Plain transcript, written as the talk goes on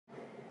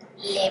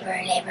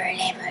Liver, liver,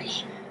 liver,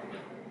 liver.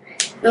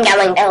 I'm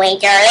going to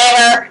eat your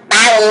liver. Ba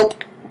whoop,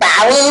 ba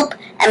whoop.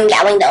 I'm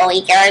going to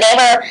eat your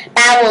liver.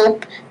 Ba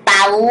whoop, ba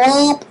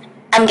whoop.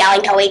 I'm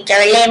going to eat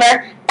your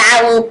liver. Ba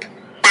whoop,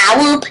 ba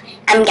whoop.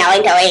 I'm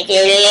going to eat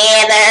your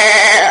liver.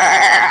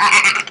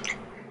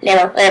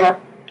 Liver, liver.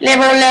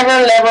 Liver, liver,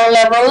 liver,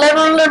 liver,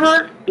 liver,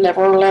 liver.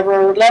 Liver,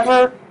 liver,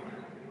 liver.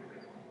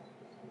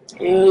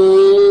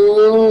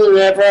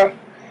 Liver.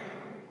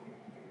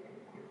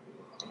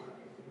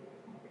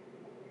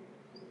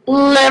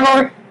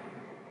 Liver.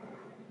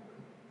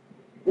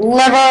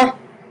 Liver.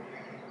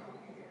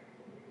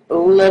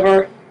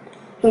 Liver.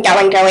 I'm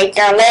going to eat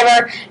your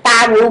liver. Ba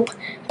whoop,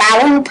 ba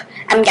whoop.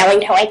 I'm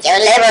going to eat your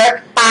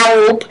liver. Ba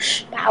whoop,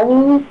 ba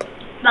whoop.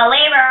 The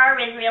liver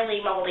is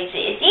really moldy.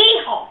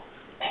 Yeehaw!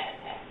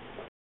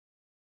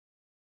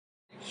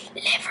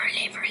 Liver,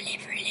 liver,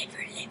 liver,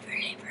 liver, liver,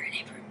 liver,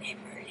 liver,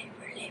 liver,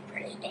 liver, liver,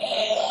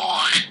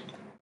 liver.